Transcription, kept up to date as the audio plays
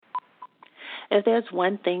If there's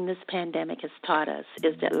one thing this pandemic has taught us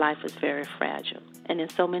is that life is very fragile. And in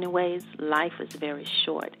so many ways, life is very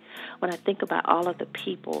short. When I think about all of the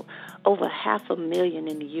people, over 500,000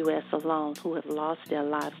 in the U.S. alone, who have lost their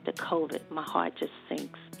lives to COVID, my heart just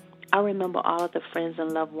sinks. I remember all of the friends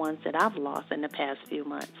and loved ones that I've lost in the past few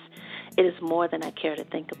months. It is more than I care to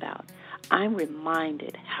think about. I'm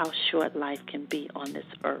reminded how short life can be on this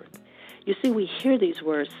earth. You see, we hear these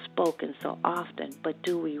words spoken so often, but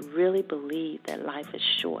do we really believe that life is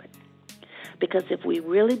short? Because if we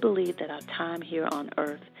really believe that our time here on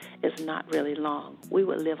earth is not really long, we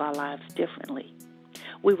would live our lives differently.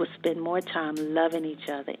 We would spend more time loving each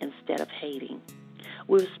other instead of hating.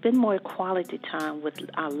 We would spend more quality time with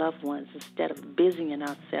our loved ones instead of busying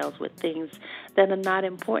ourselves with things that are not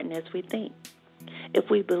important as we think. If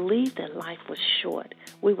we believed that life was short,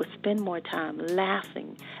 we would spend more time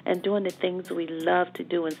laughing and doing the things we love to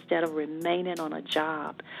do instead of remaining on a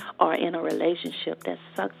job or in a relationship that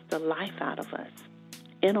sucks the life out of us.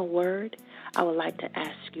 In a word, I would like to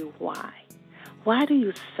ask you why. Why do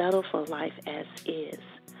you settle for life as is?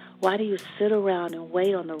 Why do you sit around and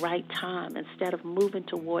wait on the right time instead of moving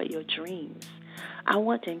toward your dreams? I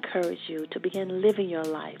want to encourage you to begin living your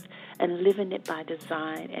life and living it by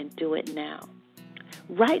design and do it now.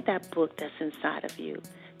 Write that book that's inside of you.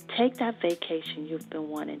 Take that vacation you've been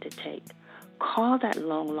wanting to take. Call that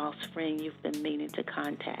long-lost friend you've been meaning to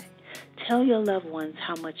contact. Tell your loved ones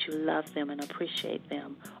how much you love them and appreciate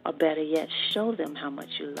them, or better yet, show them how much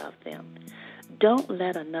you love them. Don't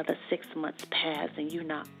let another 6 months pass and you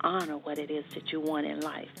not honor what it is that you want in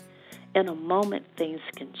life. In a moment, things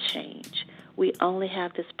can change. We only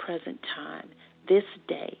have this present time, this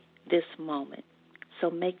day, this moment. So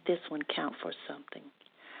make this one count for something.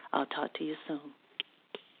 I'll talk to you soon.